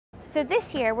So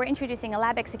this year we're introducing a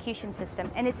lab execution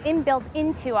system, and it's inbuilt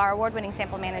into our award-winning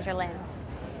Sample Manager LIMS.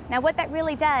 Now what that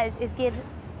really does is give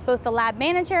both the lab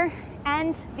manager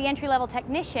and the entry-level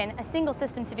technician a single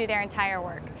system to do their entire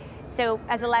work. So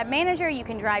as a lab manager, you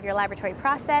can drive your laboratory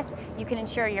process, you can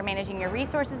ensure you're managing your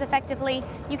resources effectively,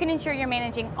 you can ensure you're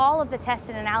managing all of the tests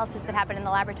and analysis that happen in the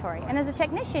laboratory. And as a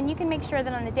technician, you can make sure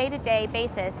that on a day-to-day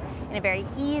basis, in a very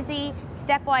easy,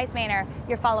 stepwise manner,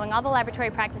 you're following all the laboratory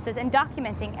practices and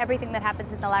documenting everything that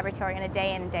happens in the laboratory on a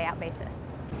day-in and day-out basis.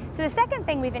 So the second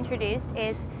thing we've introduced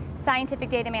is scientific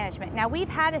data management. Now we've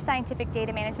had a scientific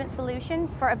data management solution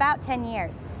for about 10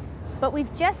 years. But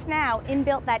we've just now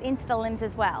inbuilt that into the LIMS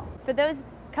as well. For those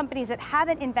companies that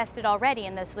haven't invested already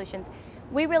in those solutions,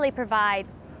 we really provide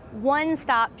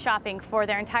one-stop shopping for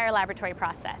their entire laboratory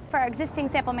process. For our existing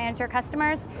Sample Manager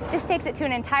customers, this takes it to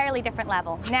an entirely different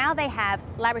level. Now they have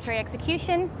laboratory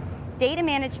execution, data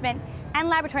management, and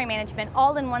laboratory management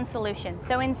all in one solution.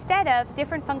 So instead of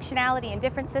different functionality in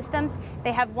different systems,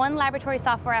 they have one laboratory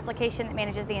software application that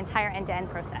manages the entire end-to-end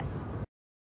process.